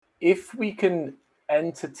if we can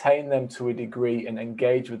entertain them to a degree and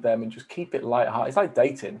engage with them and just keep it lighthearted, it's like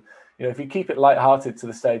dating. If you keep it lighthearted to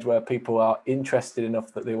the stage where people are interested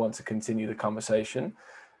enough that they want to continue the conversation,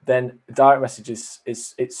 then direct message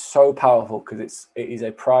it's so powerful because it is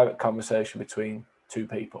a private conversation between two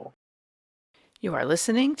people. You are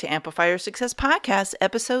listening to Amplify Your Success Podcast,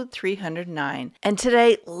 episode 309. And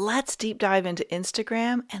today, let's deep dive into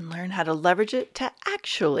Instagram and learn how to leverage it to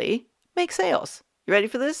actually make sales. You ready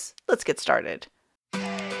for this? Let's get started.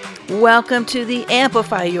 Welcome to the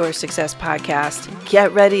Amplify Your Success Podcast.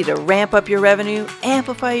 Get ready to ramp up your revenue,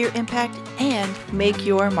 amplify your impact, and make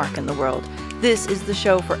your mark in the world. This is the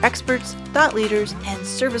show for experts, thought leaders, and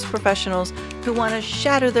service professionals who want to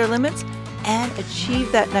shatter their limits and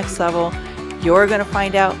achieve that next level. You're going to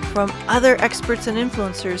find out from other experts and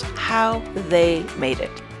influencers how they made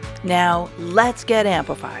it. Now, let's get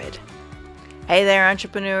amplified. Hey there,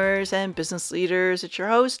 entrepreneurs and business leaders. It's your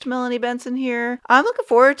host, Melanie Benson here. I'm looking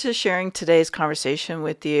forward to sharing today's conversation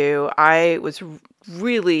with you. I was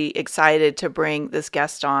really excited to bring this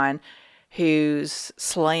guest on who's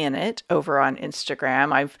slaying it over on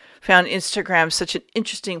Instagram. I've found Instagram such an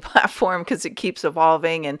interesting platform because it keeps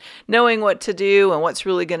evolving and knowing what to do and what's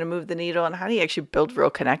really going to move the needle and how do you actually build real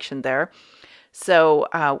connection there. So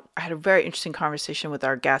I had a very interesting conversation with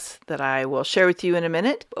our guest that I will share with you in a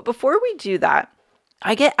minute. But before we do that,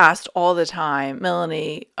 I get asked all the time,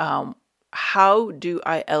 Melanie, how do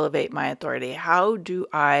I elevate my authority? How do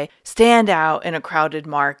I stand out in a crowded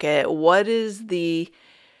market? What is the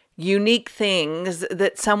unique things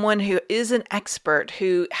that someone who is an expert,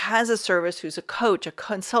 who has a service, who's a coach, a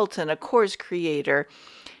consultant, a course creator,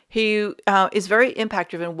 who is very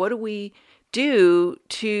impact driven, what do we do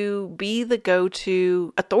to be the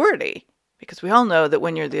go-to authority? Because we all know that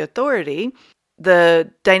when you're the authority,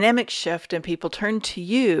 the dynamics shift and people turn to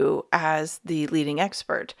you as the leading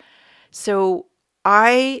expert. So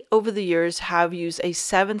I, over the years, have used a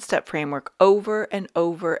 7-step framework over and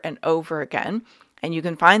over and over again. And you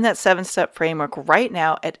can find that 7-step framework right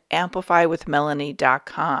now at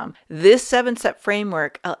amplifywithmelanie.com. This 7-step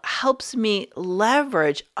framework helps me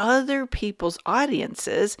leverage other people's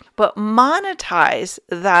audiences, but monetize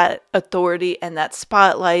that authority and that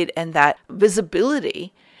spotlight and that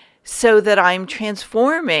visibility so that I'm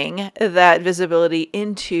transforming that visibility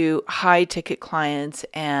into high ticket clients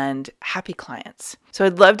and happy clients. So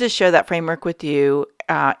I'd love to share that framework with you.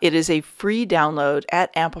 It is a free download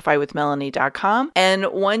at amplifywithmelanie.com.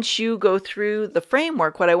 And once you go through the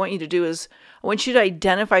framework, what I want you to do is I want you to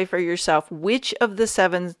identify for yourself which of the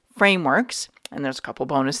 7 frameworks, and there's a couple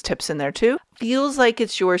bonus tips in there too, feels like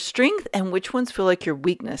it's your strength and which ones feel like your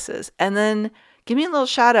weaknesses. And then give me a little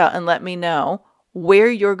shout out and let me know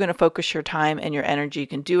where you're going to focus your time and your energy. You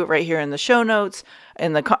can do it right here in the show notes,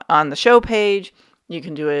 on the show page. You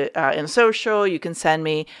can do it in social. You can send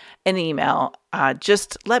me an email.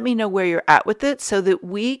 Just let me know where you're at with it so that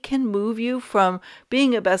we can move you from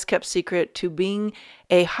being a best kept secret to being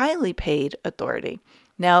a highly paid authority.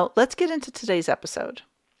 Now, let's get into today's episode.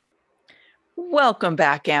 Welcome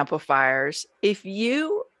back, Amplifiers. If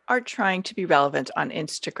you are trying to be relevant on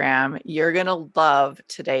Instagram, you're going to love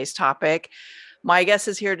today's topic. My guest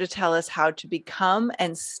is here to tell us how to become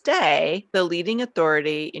and stay the leading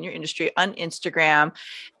authority in your industry on Instagram.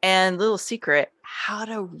 And little secret, how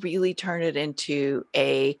to really turn it into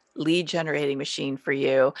a lead generating machine for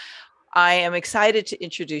you. I am excited to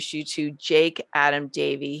introduce you to Jake Adam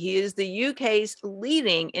Davey. He is the UK's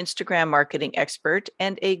leading Instagram marketing expert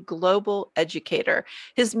and a global educator.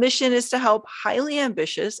 His mission is to help highly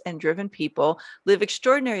ambitious and driven people live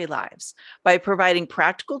extraordinary lives by providing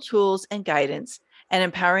practical tools and guidance and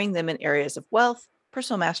empowering them in areas of wealth,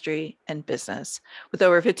 personal mastery, and business. With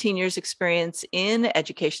over 15 years experience in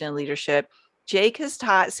education and leadership, Jake has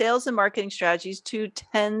taught sales and marketing strategies to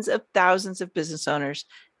tens of thousands of business owners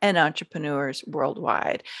and entrepreneurs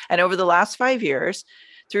worldwide. And over the last 5 years,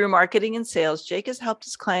 through marketing and sales, Jake has helped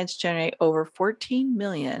his clients generate over 14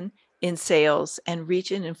 million in sales and reach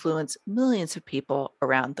and influence millions of people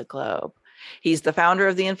around the globe. He's the founder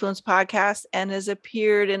of the Influence Podcast and has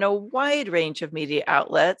appeared in a wide range of media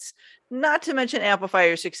outlets, not to mention Amplify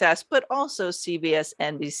Your Success, but also CBS,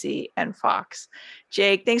 NBC, and Fox.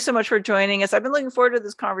 Jake, thanks so much for joining us. I've been looking forward to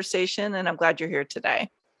this conversation, and I'm glad you're here today.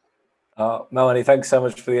 Melanie, thanks so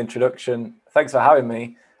much for the introduction. Thanks for having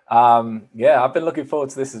me. I've been looking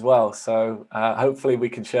forward to this as well. So hopefully we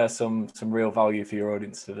can share some real value for your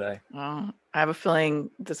audience today. I have a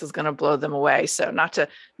feeling this is going to blow them away. So not to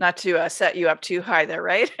set you up too high there,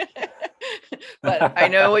 right? But I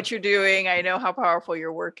know what you're doing. I know how powerful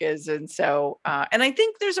your work is. And so, and I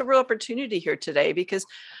think there's a real opportunity here today because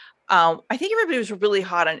I think everybody was really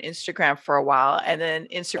hot on Instagram for a while, and then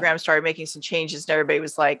Instagram started making some changes, and everybody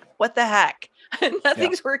was like, "What the heck?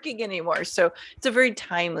 Nothing's working anymore." So it's a very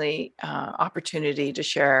timely opportunity to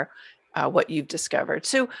share what you've discovered.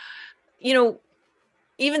 So,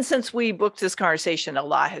 even since we booked this conversation, a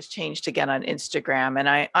lot has changed again on Instagram,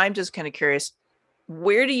 and I'm just kind of curious,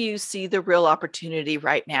 where do you see the real opportunity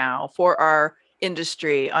right now for our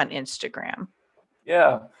industry on Instagram?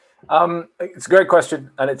 Yeah. It's a great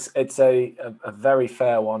question, and it's a very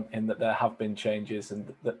fair one in that there have been changes,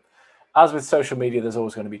 and that, as with social media, there's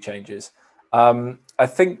always going to be changes. I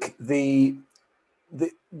think the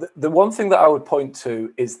one thing that I would point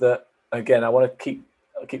to is that, again, I want to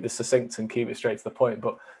keep this succinct and keep it straight to the point.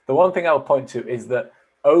 But the one thing I would point to is that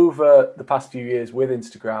over the past few years with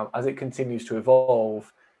Instagram, as it continues to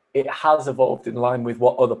evolve, it has evolved in line with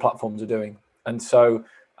what other platforms are doing, and so.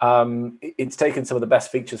 It's taken some of the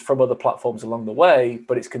best features from other platforms along the way,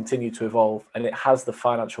 but it's continued to evolve, and it has the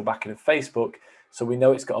financial backing of Facebook, so we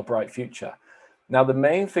know it's got a bright future. Now, the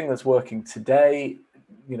main thing that's working today,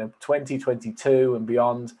 2022 and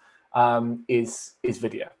beyond, is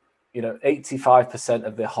video. 85%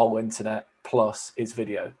 of the whole internet plus is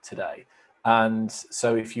video today, and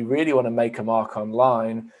so if you really want to make a mark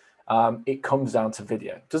online, it comes down to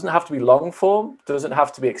video. It doesn't have to be long form, doesn't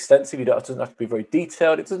have to be extensive, it doesn't have to be very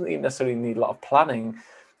detailed, it doesn't even necessarily need a lot of planning.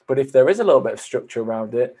 But if there is a little bit of structure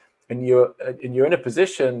around it, and you're in a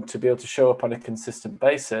position to be able to show up on a consistent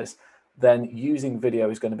basis, then using video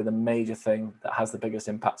is going to be the major thing that has the biggest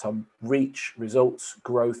impact on reach, results,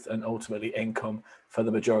 growth, and ultimately income for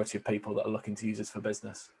the majority of people that are looking to use this for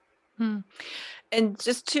business. And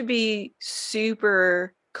just to be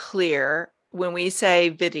super clear, when we say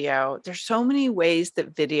video, there's so many ways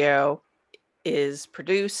that video is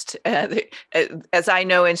produced. As I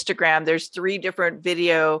know, Instagram, there's 3 different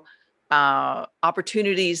video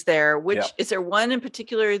opportunities there. Which is there one in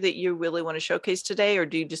particular that you really want to showcase today, or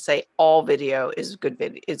do you just say all video is good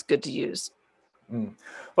to use?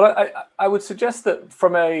 Well, I would suggest that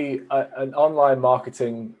from an online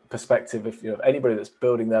marketing perspective, if anybody that's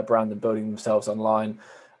building their brand and building themselves online,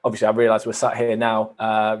 obviously I realize we're sat here now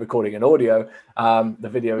recording an audio, the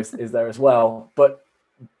video is there as well, but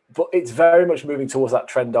it's very much moving towards that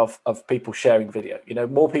trend of people sharing video.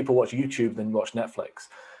 More people watch YouTube than watch Netflix,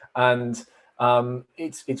 and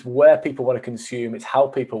it's where people want to consume, it's how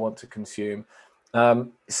people want to consume.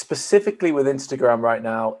 Specifically with Instagram right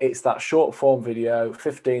now, it's that short form video,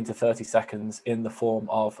 15 to 30 seconds, in the form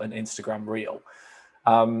of an Instagram reel,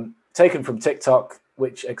 taken from TikTok,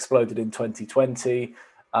 which exploded in 2020.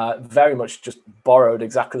 Very much just borrowed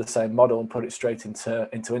exactly the same model and put it straight into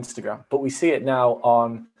Instagram. But we see it now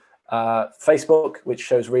on Facebook, which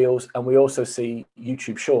shows reels, and we also see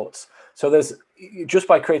YouTube Shorts. So there's, just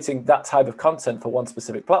by creating that type of content for one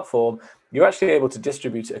specific platform, you're actually able to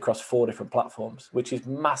distribute it across 4 different platforms, which is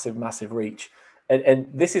massive, massive reach. And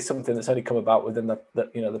this is something that's only come about within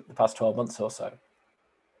the past 12 months or so.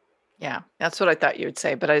 Yeah, that's what I thought you would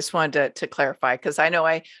say, but I just wanted to clarify, because I know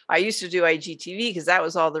I used to do IGTV because that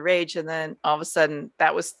was all the rage, and then all of a sudden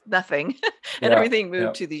that was nothing, and everything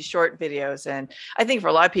moved to these short videos. And I think for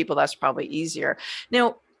a lot of people that's probably easier.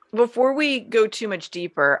 Now, before we go too much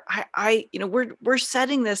deeper, we're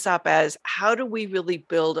setting this up as, how do we really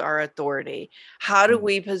build our authority? How do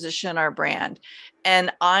we position our brand?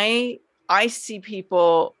 And I see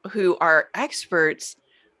people who are experts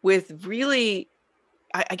with really,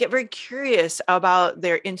 I get very curious about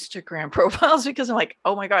their Instagram profiles, because I'm like,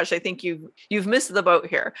 oh my gosh, I think you've missed the boat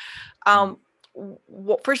here.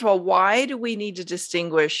 First of all, why do we need to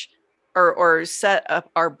distinguish or set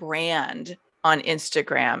up our brand on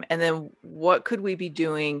Instagram? And then what could we be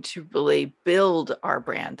doing to really build our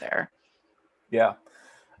brand there? Yeah.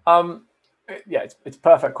 It's a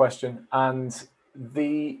perfect question. And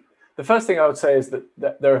the first thing I would say is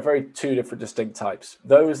that there are 2 different distinct types.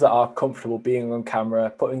 Those that are comfortable being on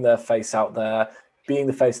camera, putting their face out there, being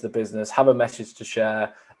the face of the business, have a message to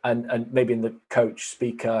share, and maybe in the coach,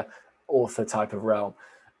 speaker, author type of realm.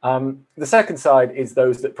 The second side is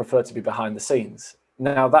those that prefer to be behind the scenes.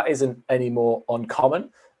 Now, that isn't any more uncommon.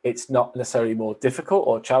 It's not necessarily more difficult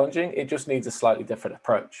or challenging. It just needs a slightly different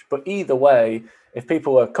approach. But either way, if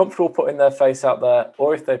people are comfortable putting their face out there,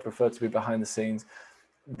 or if they prefer to be behind the scenes,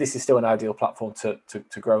 this is still an ideal platform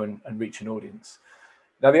to grow and reach an audience.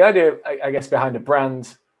 Now, the idea, I guess, behind a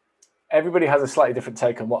brand, everybody has a slightly different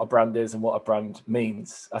take on what a brand is and what a brand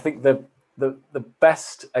means. I think the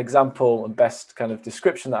best example and best kind of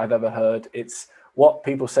description that I've ever heard, it's what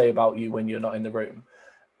people say about you when you're not in the room.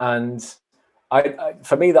 And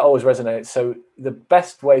for me, that always resonates. So the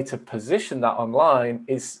best way to position that online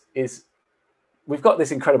is we've got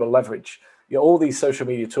this incredible leverage. All these social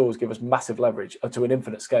media tools give us massive leverage to an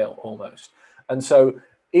infinite scale almost. And so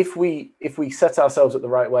if we set ourselves up the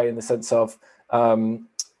right way in the sense of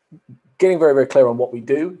getting very, very clear on what we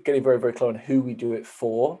do, getting very, very clear on who we do it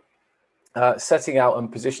for, setting out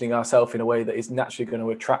and positioning ourselves in a way that is naturally going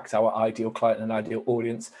to attract our ideal client and ideal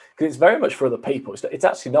audience, because it's very much for other people. It's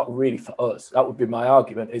actually not really for us. That would be my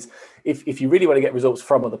argument, is if you really want to get results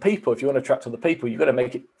from other people, if you want to attract other people, you've got to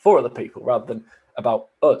make it for other people rather than about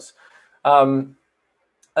us.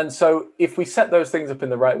 And so if we set those things up in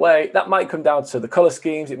the right way, that might come down to the color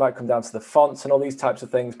schemes, it might come down to the fonts and all these types of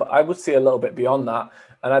things, but I would see a little bit beyond that.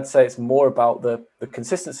 And I'd say it's more about the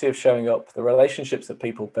consistency of showing up, the relationships that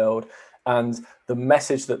people build, and the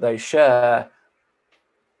message that they share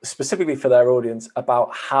specifically for their audience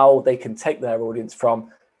about how they can take their audience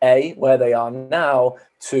from A, where they are now,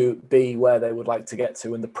 to B, where they would like to get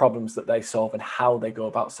to, and the problems that they solve and how they go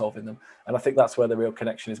about solving them. And I think that's where the real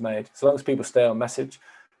connection is made. So long as people stay on message,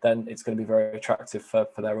 then it's going to be very attractive for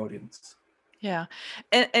their audience. Yeah.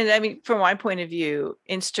 And I mean, from my point of view,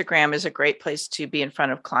 Instagram is a great place to be in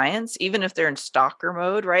front of clients, even if they're in stalker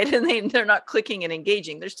mode, right? And they're not clicking and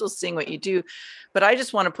engaging, they're still seeing what you do. But I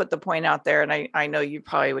just want to put the point out there, and I know you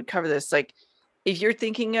probably would cover this. Like, if you're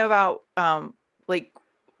thinking about like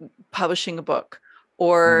publishing a book,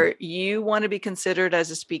 or you want to be considered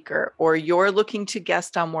as a speaker, or you're looking to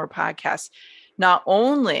guest on more podcasts, not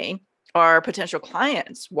only are potential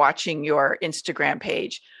clients watching your Instagram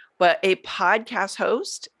page, but a podcast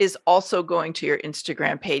host is also going to your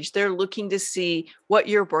Instagram page. They're looking to see what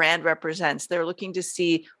your brand represents. They're looking to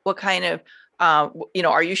see what kind of,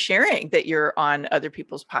 are you sharing that you're on other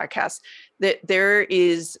people's podcasts? That there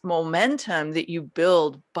is momentum that you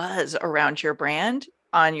build buzz around your brand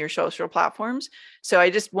on your social platforms. So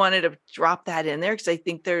I just wanted to drop that in there, because I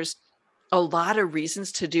think there's a lot of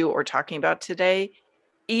reasons to do what we're talking about today,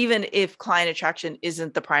 even if client attraction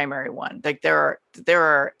isn't the primary one. Like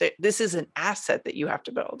this is an asset that you have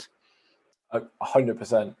to build.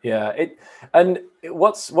 100%. Yeah.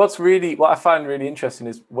 What I find really interesting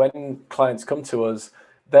is when clients come to us,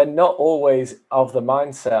 they're not always of the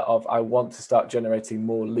mindset of, I want to start generating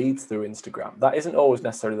more leads through Instagram. That isn't always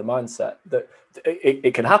necessarily the mindset. That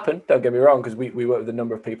it can happen, don't get me wrong, because we work with a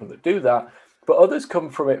number of people that do that. But others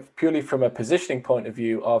come from it purely from a positioning point of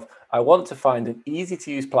view of, I want to find an easy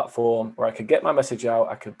to use platform where I can get my message out,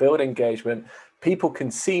 I can build engagement, people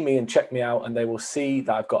can see me and check me out, and they will see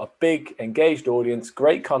that I've got a big engaged audience,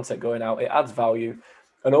 great content going out, it adds value.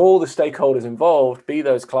 And all the stakeholders involved, be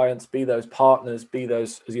those clients, be those partners, be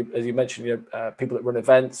those, as you mentioned, people that run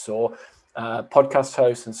events or podcast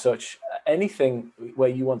hosts and such, anything where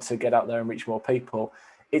you want to get out there and reach more people.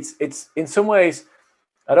 It's in some ways,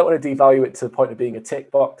 I don't want to devalue it to the point of being a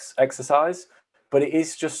tick box exercise, but it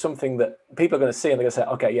is just something that people are going to see and they're going to say,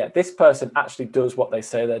 okay, yeah, this person actually does what they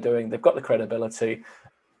say they're doing. They've got the credibility.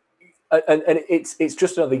 And it's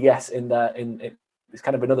just another yes in there. It's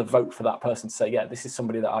kind of another vote for that person to say, yeah, this is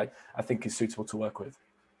somebody that I think is suitable to work with.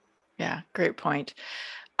 Yeah, great point.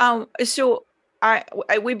 So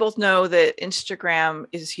we both know that Instagram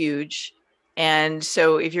is huge. And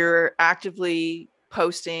so if you're actively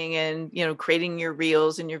posting and, creating your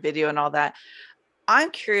reels and your video and all that,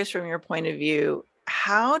 I'm curious from your point of view,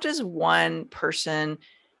 how does one person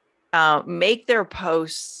make their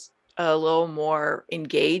posts a little more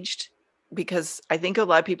engaged? Because I think a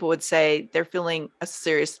lot of people would say they're feeling a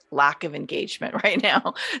serious lack of engagement right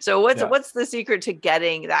now. So what's the secret to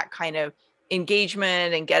getting that kind of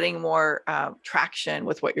engagement and getting more traction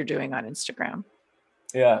with what you're doing on Instagram?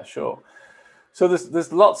 Yeah, sure. So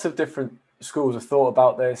there's lots of different schools of thought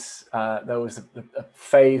about this. There was a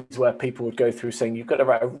phase where people would go through saying, you've got to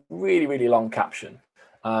write a really, really long caption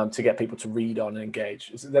to get people to read on and engage.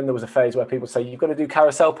 Then there was a phase where people say, you've got to do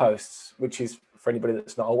carousel posts, which is, for anybody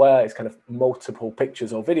that's not aware, it's kind of multiple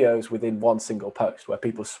pictures or videos within one single post where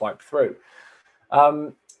people swipe through.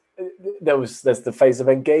 There's the phase of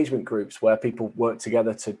engagement groups where people work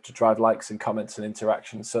together to drive likes and comments and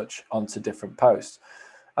interaction and such onto different posts.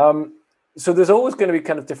 So there's always going to be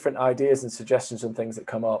kind of different ideas and suggestions and things that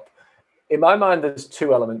come up. In my mind, there's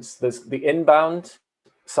two elements. There's the inbound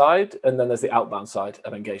side, and then there's the outbound side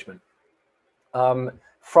of engagement.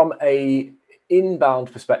 From a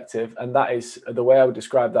inbound perspective, and that is the way I would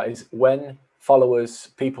describe that, is when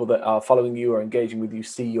followers, people that are following you or engaging with you,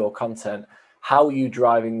 see your content, how are you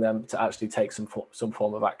driving them to actually take some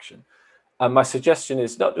form of action? And my suggestion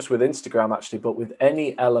is not just with Instagram, actually, but with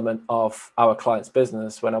any element of our client's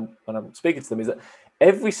business, when I'm speaking to them, is that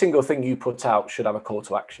every single thing you put out should have a call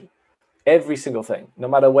to action. Every single thing, no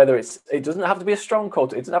matter whether it doesn't have to be a strong call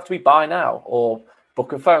to, it doesn't have to be buy now or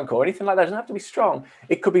book a phone call, anything like that. It doesn't have to be strong.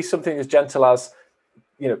 It could be something as gentle as,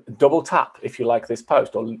 double tap if you like this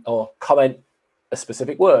post, or comment a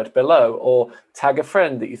specific word below, or tag a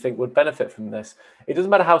friend that you think would benefit from this. It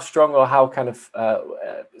doesn't matter how strong or how kind of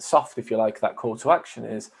soft, if you like, that call to action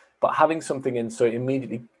is, but having something in so it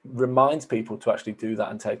immediately reminds people to actually do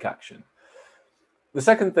that and take action. The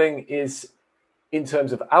second thing is, in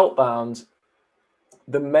terms of outbound,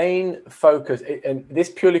 the main focus, and this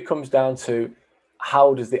purely comes down to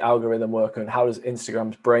how does the algorithm work and how does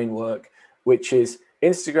Instagram's brain work, which is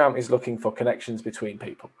Instagram is looking for connections between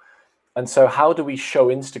people. And so how do we show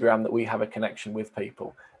Instagram that we have a connection with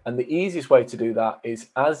people? And the easiest way to do that is,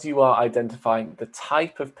 as you are identifying the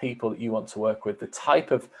type of people that you want to work with, the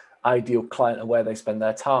type of ideal client and where they spend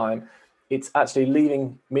their time, it's actually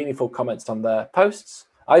leaving meaningful comments on their posts.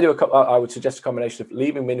 I would suggest a combination of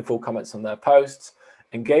leaving meaningful comments on their posts,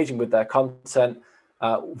 engaging with their content,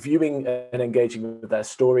 viewing and engaging with their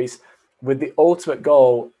stories, with the ultimate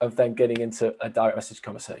goal of then getting into a direct message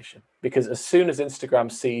conversation. Because as soon as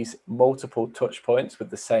Instagram sees multiple touch points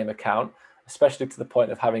with the same account, especially to the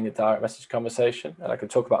point of having a direct message conversation, and I can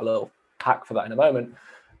talk about a little hack for that in a moment,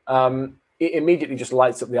 it immediately just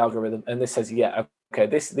lights up the algorithm, and this says, yeah, okay,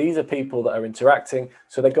 these are people that are interacting,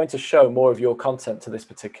 so they're going to show more of your content to this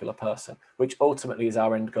particular person, which ultimately is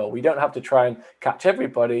our end goal. We don't have to try and catch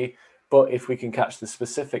everybody, but if we can catch the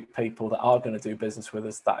specific people that are going to do business with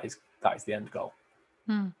us, that is the end goal.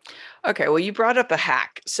 Okay, well, you brought up a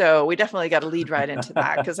hack, so we definitely got to lead right into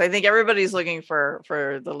that, because I think everybody's looking for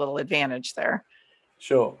the little advantage there.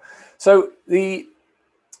 Sure. So the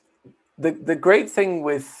great thing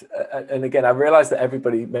with, and again, I realize that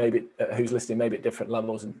everybody maybe who's listening maybe at different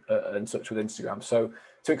levels and such with Instagram. So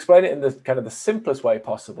to explain it in the kind of the simplest way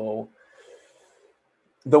possible,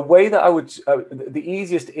 the way that I would, the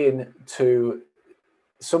easiest in to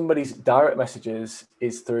somebody's direct messages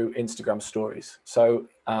is through Instagram stories. So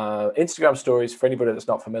Instagram stories, for anybody that's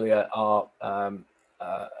not familiar, are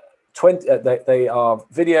they are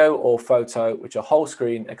video or photo, which are whole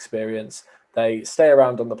screen experience. They stay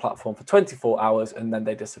around on the platform for 24 hours and then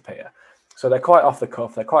they disappear. So they're quite off the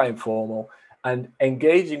cuff, they're quite informal, and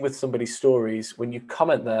engaging with somebody's stories, when you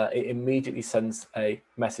comment there, it immediately sends a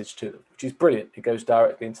message to them, which is brilliant. It goes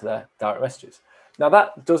directly into their direct messages. Now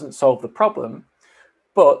that doesn't solve the problem,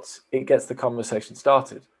 but it gets the conversation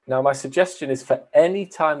started. Now, my suggestion is, for any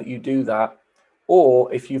time that you do that,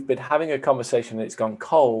 or if you've been having a conversation and it's gone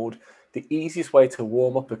cold, the easiest way to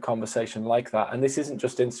warm up a conversation like that, and this isn't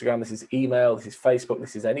just Instagram, this is email, this is Facebook,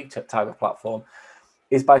 this is any type of platform,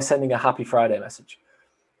 is by sending a Happy Friday message.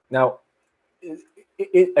 Now,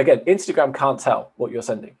 again, Instagram can't tell what you're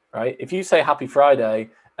sending, right? If you say Happy Friday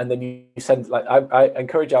and then you send, like, I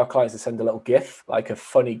encourage our clients to send a little GIF, like a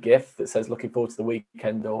funny GIF that says looking forward to the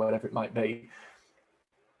weekend or whatever it might be.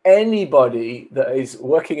 Anybody that is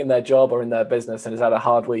working in their job or in their business and has had a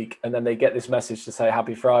hard week, and then they get this message to say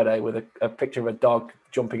Happy Friday with a picture of a dog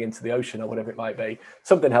jumping into the ocean or whatever it might be,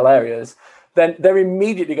 something hilarious, then they're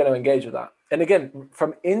immediately going to engage with that. And again,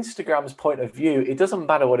 from Instagram's point of view, it doesn't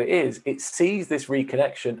matter what it is. It sees this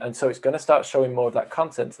reconnection, and so it's going to start showing more of that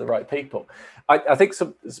content to the right people. I think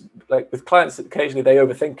like with clients, occasionally they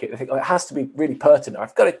overthink it. They think, oh, it has to be really pertinent.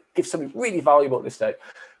 I've got to give something really valuable at this stage.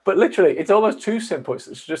 But literally, it's almost too simple.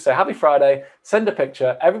 It's just say Happy Friday, send a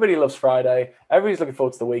picture. Everybody loves Friday. Everybody's looking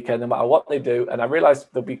forward to the weekend, no matter what they do. And I realize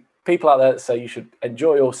there'll be people out there that say you should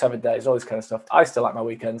enjoy all 7 days, all this kind of stuff. I still like my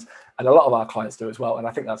weekends, and a lot of our clients do as well. And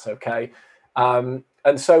I think that's okay.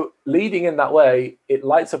 And so leading in that way, it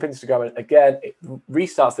lights up Instagram. And again, it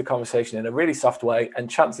restarts the conversation in a really soft way. And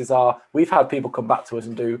chances are we've had people come back to us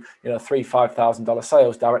and do, $3,000-$5,000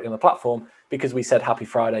 sales directly on the platform because we said Happy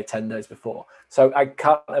Friday 10 days before. So I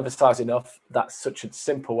can't emphasize enough, that's such a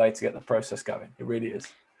simple way to get the process going. It really is.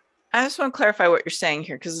 I just want to clarify what you're saying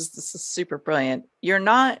here, because this is super brilliant. You're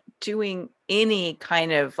not doing any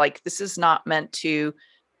kind of, like, this is not meant to,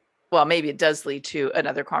 well, maybe it does lead to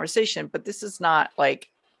another conversation, but this is not like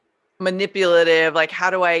manipulative. Like, how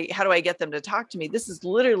do I get them to talk to me? This is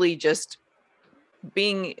literally just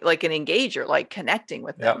being like an engager, like connecting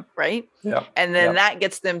with them. Right. Yeah. And then that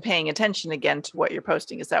gets them paying attention again to what you're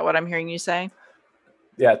posting. Is that what I'm hearing you say?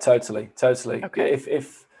 Yeah, totally. Okay.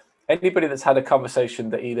 If anybody that's had a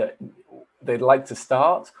conversation that either they'd like to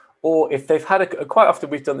start, or if they've had quite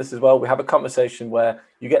often we've done this as well, we have a conversation where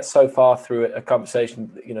you get so far through a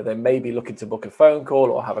conversation, they may be looking to book a phone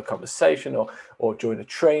call or have a conversation or join a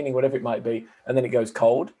training, whatever it might be, and then it goes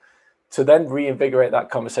cold. To then reinvigorate that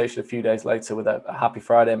conversation a few days later with a Happy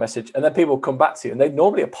Friday message, and then people come back to you and they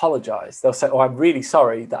normally apologize. They'll say, "Oh, I'm really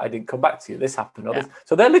sorry that I didn't come back to you. This happened." Or this.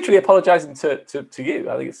 So they're literally apologizing to you.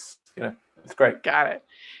 I think it's It's great. Got it.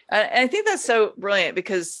 And I think that's so brilliant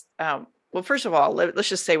because, well, first of all, let's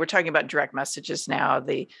just say we're talking about direct messages now,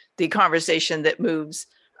 the conversation that moves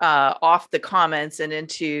off the comments and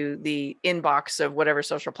into the inbox of whatever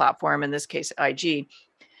social platform, in this case, IG.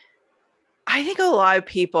 I think a lot of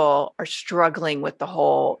people are struggling with the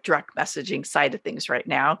whole direct messaging side of things right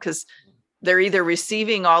now because they're either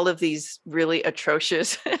receiving all of these really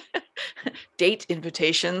atrocious date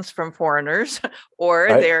invitations from foreigners, or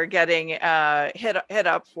Right. they're getting hit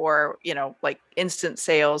up for, like instant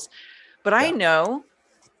sales. But Yeah.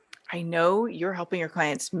 I know you're helping your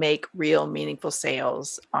clients make real meaningful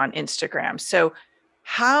sales on Instagram. So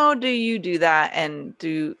how do you do that? And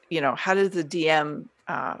how does the DM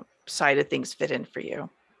side of things fit in for you?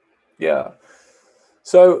 Yeah.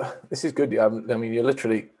 So this is good. I mean, you're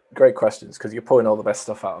literally great questions because you're pulling all the best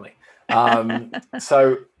stuff out of me.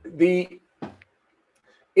 So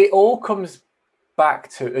it all comes back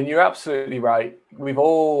to, and you're absolutely right. We've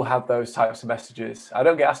all had those types of messages. I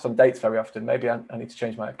don't get asked on dates very often. Maybe I need to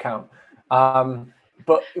change my account.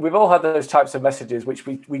 But we've all had those types of messages which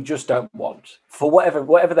we just don't want for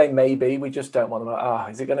whatever they may be. We just don't want them.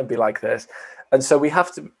 Is it going to be like this? And so we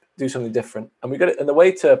have to do something different. And we got it. And the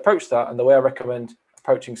way to approach that, and the way I recommend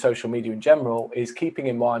approaching social media in general, is keeping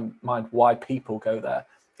in mind why people go there.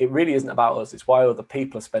 It really isn't about us. It's why other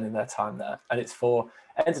people are spending their time there, and it's for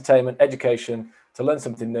entertainment, education, to learn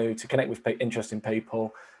something new, to connect with interesting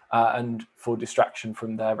people, and for distraction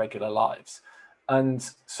from their regular lives. And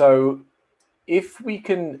so if we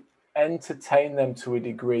can entertain them to a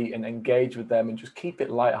degree and engage with them and just keep it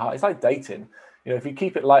lighthearted, it's like dating. If you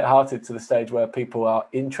keep it lighthearted to the stage where people are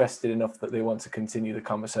interested enough that they want to continue the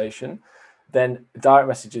conversation, then direct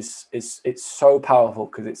messages it's so powerful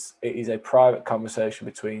because it is a private conversation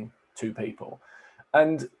between two people.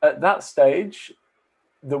 And at that stage,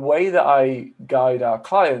 the way that I guide our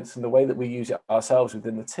clients and the way that we use it ourselves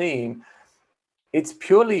within the team, it's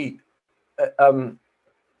purely,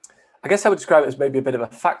 I guess I would describe it as maybe a bit of a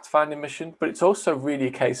fact-finding mission, but it's also really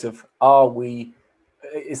a case of,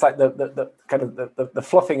 it's like the kind of the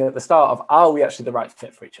fluffing at the start of, are we actually the right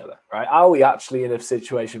fit for each other, right? Are we actually in a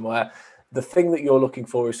situation where the thing that you're looking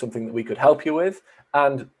for is something that we could help you with,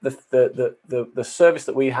 and the service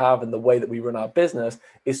that we have and the way that we run our business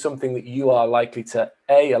is something that you are likely to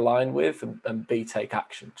A, align with, and B, take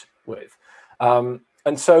action with. And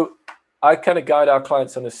so I kind of guide our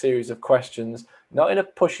clients on a series of questions, not in a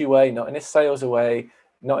pushy way, not in a sales way,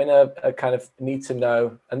 not in a kind of need to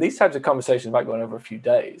know. And these types of conversations might go on over a few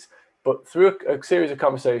days, but through a series of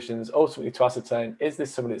conversations, ultimately to ascertain, is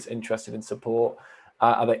this somebody that's interested in support?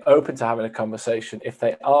 Are they open to having a conversation? If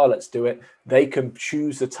they are, let's do it. They can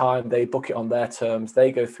choose the time, they book it on their terms,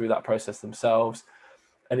 they go through that process themselves.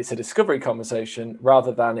 And it's a discovery conversation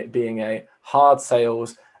rather than it being a hard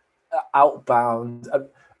sales, outbound. And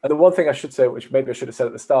the one thing I should say, which maybe I should have said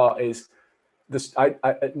at the start, is this: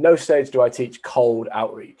 at no stage do I teach cold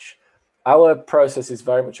outreach. Our process is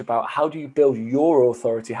very much about how do you build your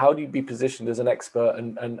authority? How do you be positioned as an expert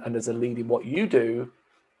and as a lead in what you do,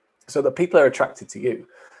 so that people are attracted to you?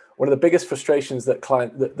 One of the biggest frustrations that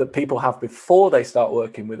that people have before they start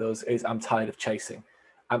working with us is, I'm tired of chasing.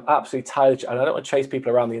 I'm absolutely tired, and I don't want to chase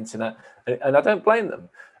people around the internet, and I don't blame them.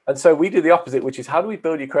 And so we do the opposite, which is, how do we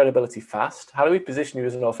build your credibility fast? How do we position you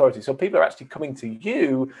as an authority? So people are actually coming to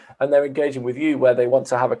you and they're engaging with you where they want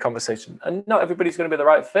to have a conversation. And not everybody's going to be the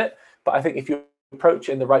right fit, but I think if you approach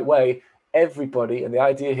it in the right way, everybody, and the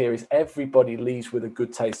idea here is everybody leaves with a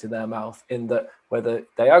good taste in their mouth, in that whether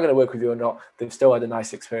they are going to work with you or not, they've still had a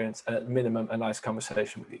nice experience, and at minimum, a nice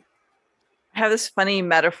conversation with you. I have this funny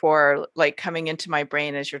metaphor like coming into my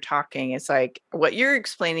brain as you're talking. It's like what you're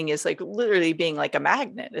explaining is like literally being like a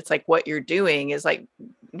magnet. It's like what you're doing is like,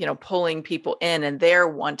 pulling people in and they're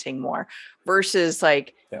wanting more versus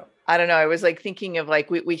like, Yeah. I don't know. I was like thinking of like,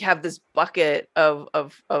 we have this bucket of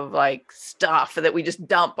like stuff that we just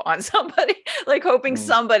dump on somebody, like hoping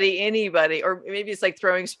anybody, or maybe it's like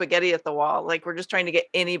throwing spaghetti at the wall. Like we're just trying to get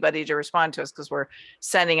anybody to respond to us because we're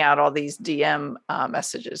sending out all these DM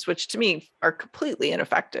messages, which to me are completely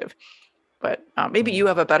ineffective. But maybe you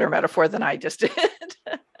have a better metaphor than I just did.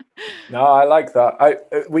 No, I like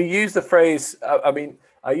that. We use the phrase,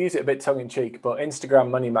 I use it a bit tongue in cheek, but Instagram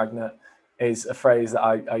money magnet is a phrase that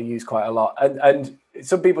I use quite a lot. And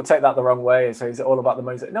some people take that the wrong way and say, is it all about the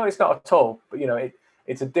money? No, it's not at all. But,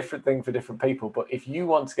 it's a different thing for different people. But if you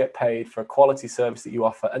want to get paid for a quality service that you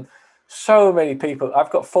offer, and so many people, I've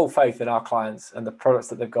got full faith in our clients and the products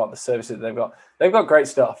that they've got, the services that they've got great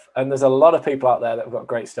stuff. And there's a lot of people out there that have got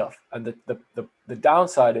great stuff. And the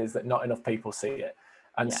downside is that not enough people see it.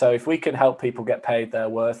 And so if we can help people get paid their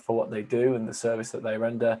worth for what they do and the service that they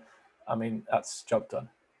render, I mean, that's job done.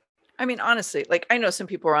 I mean, honestly, like I know some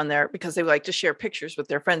people are on there because they like to share pictures with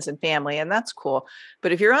their friends and family, and that's cool.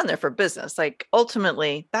 But if you're on there for business, like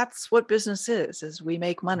ultimately that's what business is we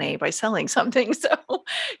make money by selling something. So,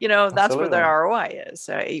 that's where the Absolutely. ROI is.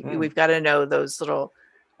 We've got to know those little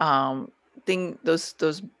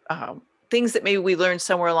those things that maybe we learned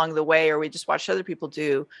somewhere along the way, or we just watched other people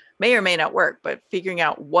do, may or may not work, but figuring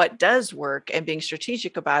out what does work and being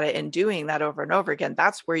strategic about it and doing that over and over again,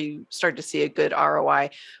 that's where you start to see a good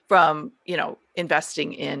ROI from,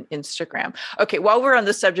 investing in Instagram. Okay. While we're on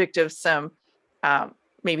the subject of some,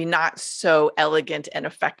 maybe not so elegant and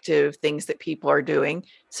effective things that people are doing,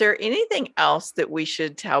 is there anything else that we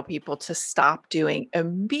should tell people to stop doing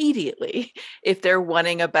immediately if they're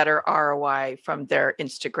wanting a better ROI from their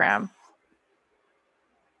Instagram?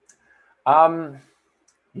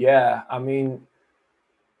 Yeah, I mean,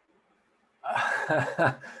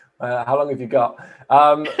 how long have you got?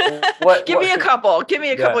 Give me a couple. Give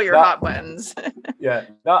me a couple of your hot buttons. Yeah,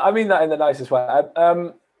 no, I mean that in the nicest way.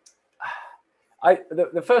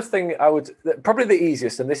 The first thing I would, probably the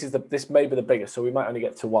easiest, and this may be the biggest, so we might only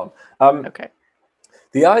get to one. Okay.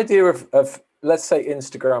 The idea of let's say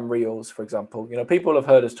Instagram Reels, for example. People have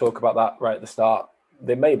heard us talk about that right at the start.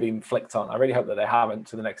 They may have been flicked on. I really hope that they haven't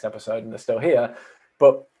to the next episode and they're still here.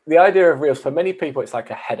 But the idea of Reels, for many people, it's like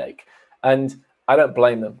a headache. And I don't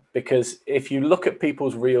blame them, because if you look at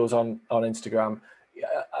people's Reels on Instagram,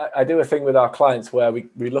 I do a thing with our clients where we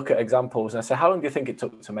look at examples and I say, how long do you think it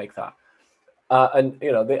took to make that? And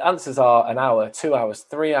the answers are an hour, 2 hours,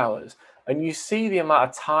 3 hours. And you see the amount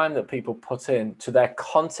of time that people put in to their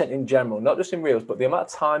content in general, not just in Reels, but the amount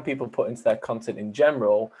of time people put into their content in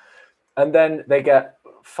general. And then they get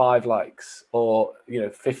 5 likes or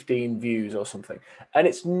 15 views or something, and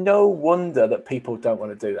it's no wonder that people don't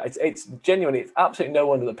want to do that. It's genuinely, it's absolutely no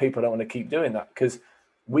wonder that people don't want to keep doing that, because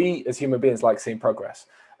we as human beings like seeing progress.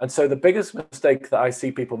 And so the biggest mistake that I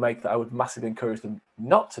see people make, that I would massively encourage them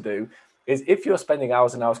not to do, is if you're spending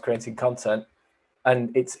hours and hours creating content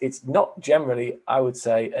and it's not generally, I would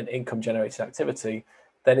say, an income generating activity,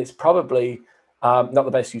 then it's probably not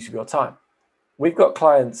the best use of your time. We've got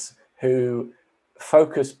clients who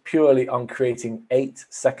focus purely on creating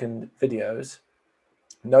 8-second videos,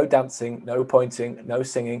 no dancing, no pointing, no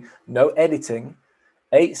singing, no editing,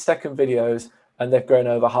 8-second videos, and they've grown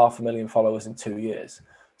over 500,000 followers in 2 years.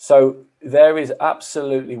 So there is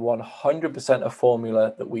absolutely 100% a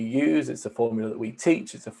formula that we use. It's a formula that we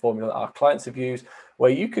teach. It's a formula that our clients have used, where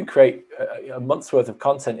you can create a month's worth of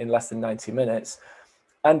content in less than 90 minutes.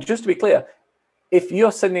 And just to be clear, if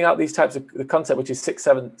you're sending out these types of content, which is 6,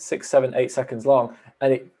 7, 8 seconds long,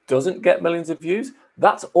 and it doesn't get millions of views,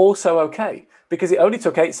 that's also okay, because it only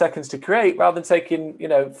took 8 seconds to create rather than taking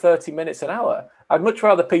 30 minutes, an hour. I'd much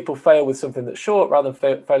rather people fail with something that's short rather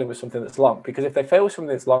than failing with something that's long, because if they fail with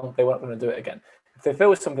something that's long, they won't want to do it again. If they fail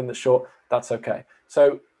with something that's short, that's okay.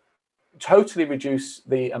 So totally reduce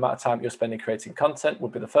the amount of time you're spending creating content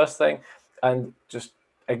would be the first thing, and just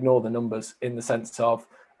ignore the numbers in the sense of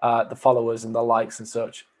the followers and the likes and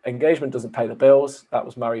such. Engagement doesn't pay the bills. That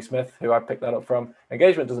was Mary Smith, who I picked that up from.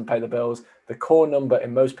 Engagement doesn't pay the bills. The core number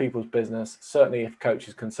in most people's business, certainly if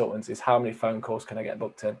coaches, consultants, is how many phone calls can I get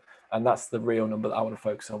booked in? And that's the real number that I want to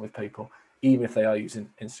focus on with people, even if they are using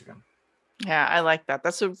Instagram. Yeah, I like that.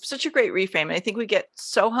 That's such a great reframe. And I think we get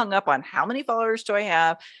so hung up on how many followers do I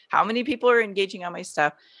have? How many people are engaging on my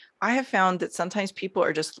stuff? I have found that sometimes people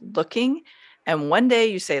are just looking, and one day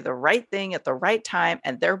you say the right thing at the right time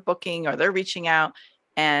and they're booking or they're reaching out,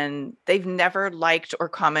 and they've never liked or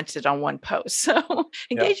commented on one post. So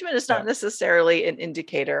engagement is not necessarily an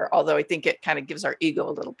indicator, although I think it kind of gives our ego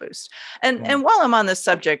a little boost. And while I'm on this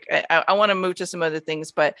subject, I want to move to some other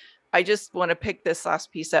things, but I just want to pick this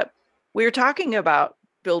last piece up. We were talking about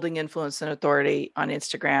building influence and authority on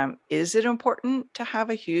Instagram. Is it important to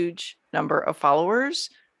have a huge number of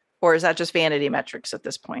followers, or is that just vanity metrics at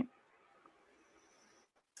this point?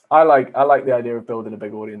 I like the idea of building a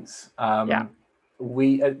big audience.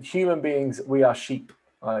 We human beings, we are sheep.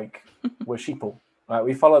 Like we're sheeple. Right?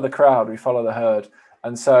 We follow the crowd. We follow the herd.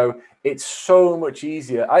 And so it's so much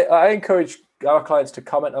easier. I encourage our clients to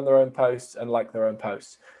comment on their own posts and like their own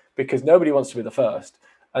posts, because nobody wants to be the first.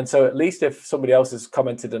 And so at least if somebody else has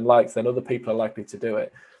commented and liked, then other people are likely to do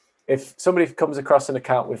it. If somebody comes across an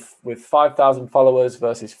account with 5,000 followers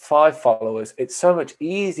versus 5 followers, it's so much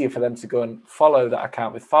easier for them to go and follow that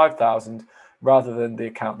account with 5,000 rather than the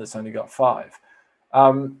account that's only got 5.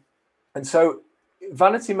 And so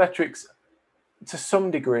vanity metrics to some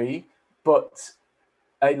degree, but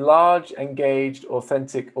a large, engaged,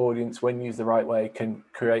 authentic audience, when used the right way, can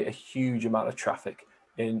create a huge amount of traffic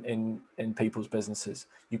in people's businesses.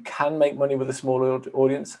 You can make money with a smaller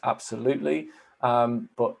audience, absolutely.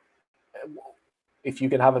 But if you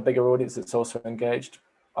can have a bigger audience that's also engaged,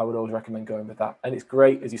 I would always recommend going with that. And it's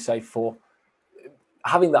great, as you say, for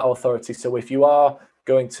having that authority. So if you are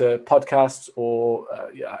going to podcasts, or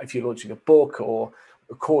if you're launching a book or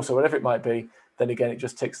a course or whatever it might be, then again, it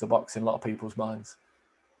just ticks the box in a lot of people's minds.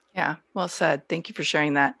 Yeah, well said. Thank you for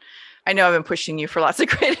sharing that. I know I've been pushing you for lots of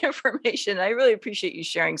great information. I really appreciate you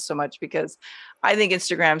sharing so much, because I think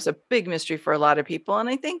Instagram's a big mystery for a lot of people. And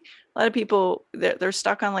I think a lot of people, they're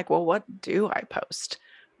stuck on like, well, what do I post?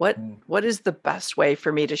 What is the best way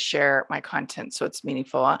for me to share my content so it's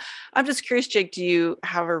meaningful? I'm just curious, Jake, do you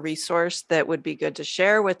have a resource that would be good to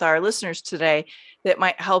share with our listeners today that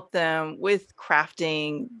might help them with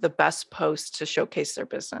crafting the best post to showcase their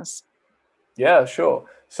business? Yeah, sure.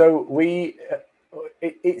 So you've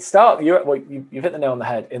hit the nail on the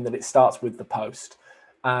head in that it starts with the post.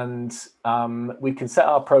 And we can set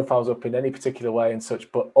our profiles up in any particular way and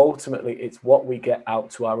such, but ultimately it's what we get out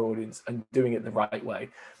to our audience and doing it the right way.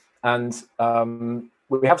 And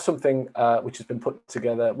we have something which has been put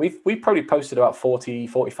together. We've probably posted about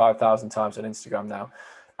 45,000 times on Instagram now.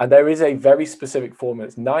 And there is a very specific formula.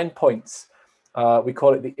 It's 9 points. We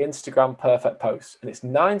call it the Instagram perfect post. And it's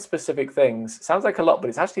 9 specific things. Sounds like a lot, but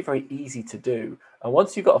it's actually very easy to do. And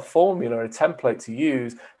once you've got a formula or a template to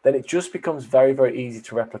use, then it just becomes very, very easy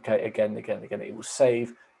to replicate again and again and again. It will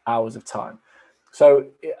save hours of time. So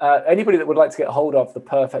anybody that would like to get hold of the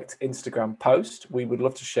perfect Instagram post, we would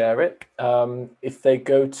love to share it. If they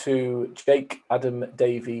go to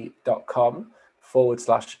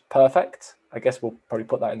jakeadamdavy.com/perfect, I guess we'll probably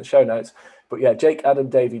put that in the show notes. But yeah,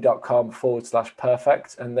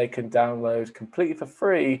 jakeadamdavy.com/perfect, and they can download completely for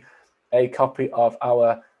free a copy of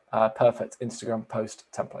our perfect Instagram post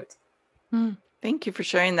template. Thank you for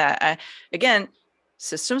sharing that. Again,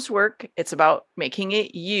 systems work. It's about making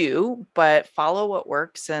it you, but follow what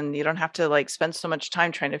works, and you don't have to like spend so much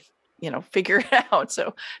time trying to, figure it out.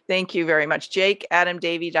 So thank you very much.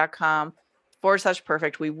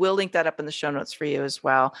 jakeadamdavy.com/perfect. We will link that up in the show notes for you as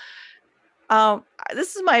well.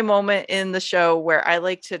 This is my moment in the show where I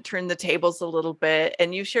like to turn the tables a little bit,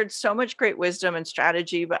 and you've shared so much great wisdom and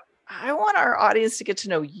strategy, but I want our audience to get to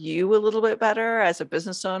know you a little bit better as a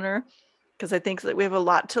business owner, because I think that we have a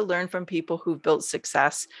lot to learn from people who've built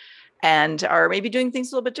success and are maybe doing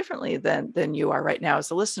things a little bit differently than you are right now as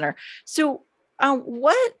a listener. So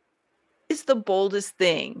what is the boldest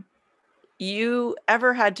thing you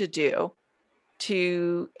ever had to do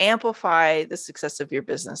to amplify the success of your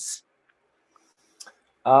business?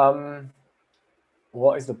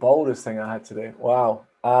 What is the boldest thing I had to do? Wow.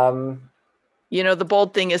 The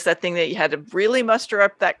bold thing is that thing that you had to really muster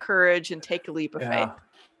up that courage and take a leap of faith.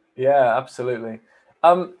 Yeah, absolutely.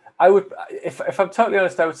 I would, if I'm totally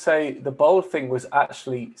honest, I would say the bold thing was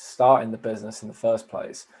actually starting the business in the first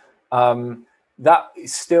place. That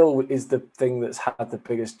still is the thing that's had the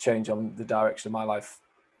biggest change on the direction of my life,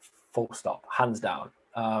 full stop, hands down.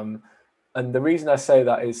 And the reason I say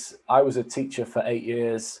that is I was a teacher for 8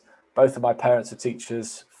 years. Both of my parents are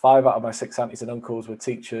teachers. 5 out of my 6 aunties and uncles were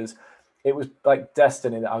teachers. It was like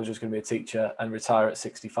destiny that I was just going to be a teacher and retire at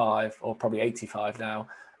 65 or probably 85 now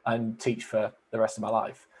and teach for the rest of my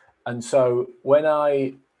life. And so when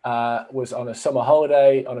I was on a summer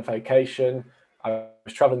holiday, on a vacation, I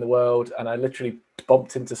was traveling the world, and I literally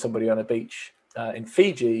bumped into somebody on a beach in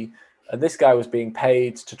Fiji. And this guy was being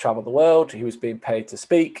paid to travel the world. He was being paid to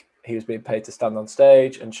speak. He was being paid to stand on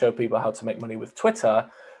stage and show people how to make money with Twitter.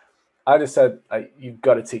 I just said, you've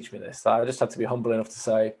got to teach me this. I just had to be humble enough to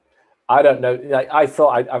say, I don't know. I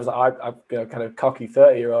thought I was like, I'm kind of cocky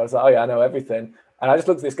 30-year-old. I was like, oh yeah, I know everything. And I just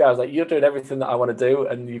looked at this guy. I was like, you're doing everything that I want to do,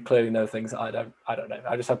 and you clearly know things that I don't know.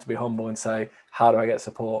 I just have to be humble and say, how do I get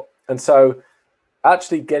support? And so,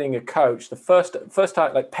 actually getting a coach, the first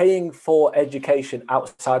time, like paying for education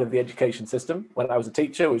outside of the education system when I was a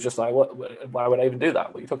teacher was just like, why would I even do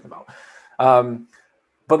that? What are you talking about?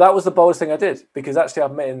 But that was the boldest thing I did, because actually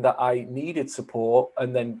admitting that I needed support,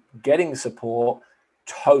 and then getting support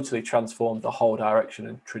totally transformed the whole direction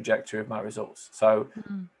and trajectory of my results. So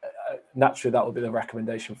naturally, that would be the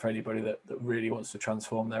recommendation for anybody that really wants to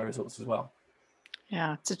transform their results as well.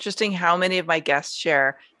 Yeah, it's interesting how many of my guests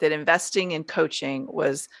share that investing in coaching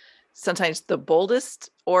was sometimes the boldest,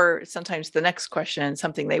 or sometimes the next question,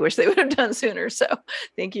 something they wish they would have done sooner. So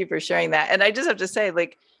thank you for sharing that. And I just have to say,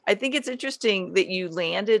 I think it's interesting that you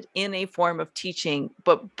landed in a form of teaching,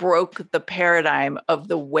 but broke the paradigm of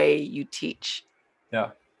the way you teach.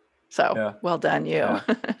 Yeah. So well done, you. Yeah.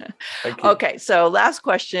 Thank you. Okay. So last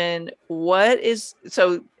question.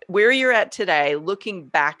 So where you're at today, looking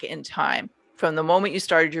back in time from the moment you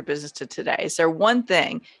started your business to today? Is there one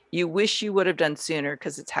thing you wish you would have done sooner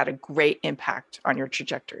because it's had a great impact on your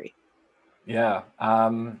trajectory? Yeah.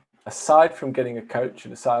 Aside from getting a coach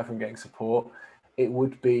and aside from getting support, it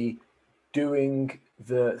would be doing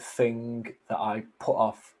the thing that I put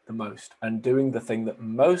off the most and doing the thing that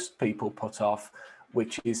most people put off,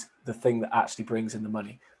 which is the thing that actually brings in the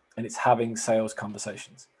money. And it's having sales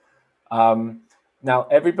conversations. Now,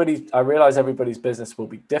 I realize everybody's business will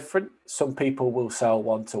be different. Some people will sell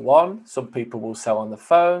one-to-one. Some people will sell on the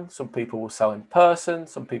phone. Some people will sell in person.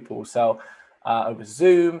 Some people will sell over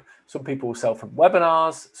Zoom. Some people will sell from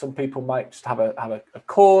webinars. Some people might just have a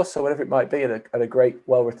course or whatever it might be at a great,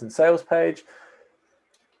 well-written sales page.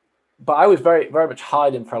 But I was very, very much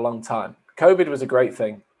hiding for a long time. COVID was a great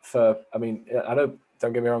thing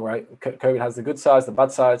don't get me wrong, right? COVID has the good sides, the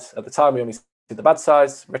bad sides. At the time, we only see the bad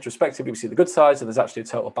sides. Retrospectively, we see the good sides, and there's actually a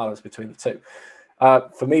total balance between the two.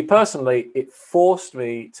 For me personally, it forced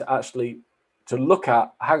me to look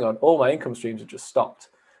at, hang on, all my income streams have just stopped.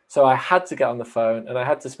 So I had to get on the phone and I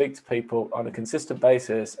had to speak to people on a consistent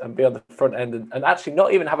basis and be on the front end and actually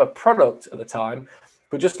not even have a product at the time,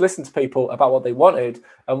 but just listen to people about what they wanted.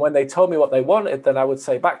 And when they told me what they wanted, then I would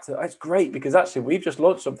say back to them, it's great because actually we've just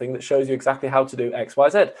launched something that shows you exactly how to do X, Y,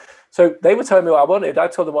 Z. So they were telling me what I wanted. I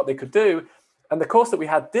told them what they could do. And the course that we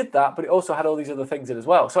had did that, but it also had all these other things in as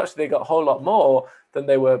well. So actually they got a whole lot more than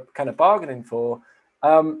they were kind of bargaining for.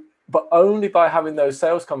 But only by having those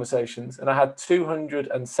sales conversations. And I had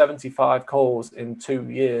 275 calls in 2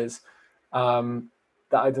 years that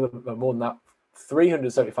I did, more than that,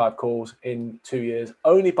 375 calls in 2 years,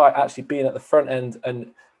 only by actually being at the front end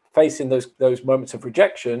and facing those moments of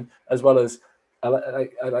rejection, as well as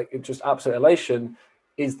just absolute elation,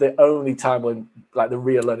 is the only time when the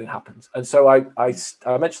real learning happens. And so I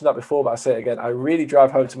mentioned that before, but I say it again, I really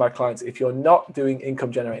drive home to my clients, if you're not doing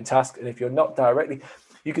income generating tasks, and if you're not directly,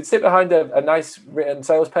 you can sit behind a nice written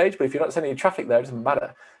sales page, but if you're not sending any traffic there, it doesn't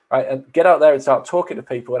matter. Right, and get out there and start talking to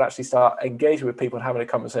people and actually start engaging with people and having a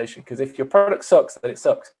conversation. Because if your product sucks, then it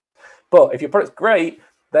sucks. But if your product's great,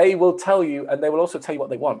 they will tell you, and they will also tell you what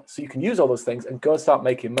they want. So you can use all those things and go and start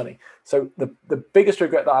making money. So the biggest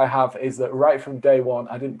regret that I have is that right from day one,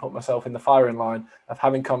 I didn't put myself in the firing line of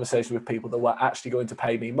having conversations with people that were actually going to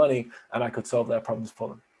pay me money and I could solve their problems for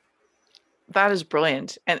them. That is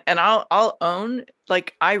brilliant. And I'll own,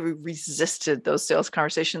 I resisted those sales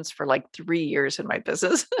conversations for 3 years in my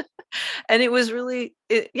business. And it was really,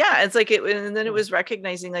 and then it was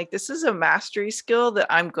recognizing this is a mastery skill that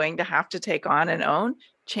I'm going to have to take on and own.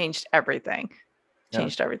 Changed everything.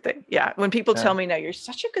 Everything. Yeah. When people tell me now, you're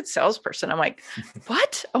such a good salesperson, I'm like,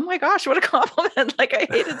 what? Oh my gosh, what a compliment. I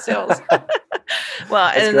hated sales.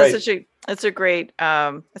 Well, and that's a great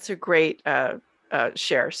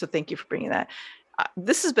share. So thank you for bringing that.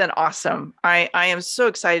 This has been awesome. I am so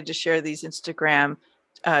excited to share these Instagram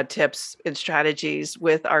tips and strategies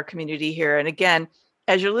with our community here. And again,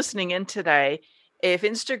 as you're listening in today, if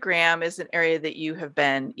Instagram is an area that you have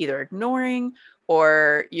been either ignoring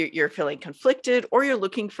or you're feeling conflicted, or you're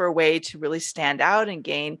looking for a way to really stand out and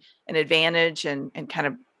gain an advantage and kind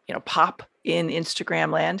of, pop in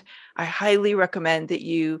Instagram land, I highly recommend that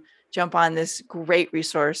you jump on this great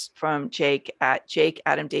resource from Jake at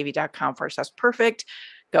jakeadamdavy.com/perfect.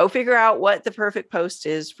 Go figure out what the perfect post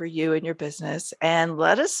is for you and your business and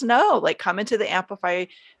let us know. Come into the Amplify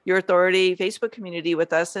Your Authority Facebook community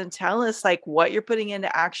with us and tell us what you're putting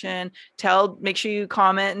into action. Make sure you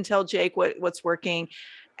comment and tell Jake what's working.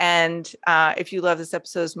 And if you love this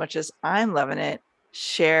episode as much as I'm loving it,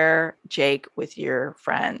 share Jake with your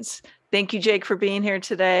friends. Thank you, Jake, for being here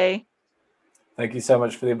today. Thank you so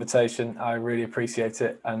much for the invitation. I really appreciate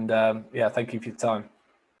it. And thank you for your time.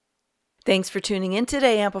 Thanks for tuning in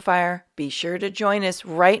today, Amplifier. Be sure to join us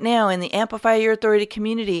right now in the Amplify Your Authority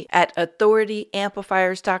community at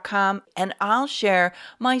authorityamplifiers.com, and I'll share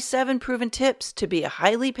my 7 proven tips to be a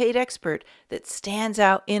highly paid expert that stands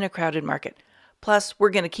out in a crowded market. Plus, we're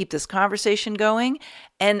going to keep this conversation going,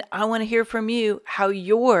 and I want to hear from you how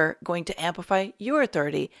you're going to amplify your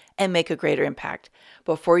authority and make a greater impact.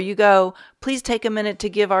 Before you go, please take a minute to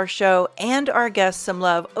give our show and our guests some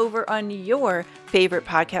love over on your favorite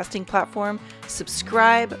podcasting platform.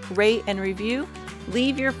 Subscribe, rate, and review.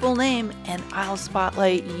 Leave your full name, and I'll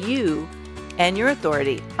spotlight you and your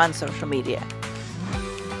authority on social media.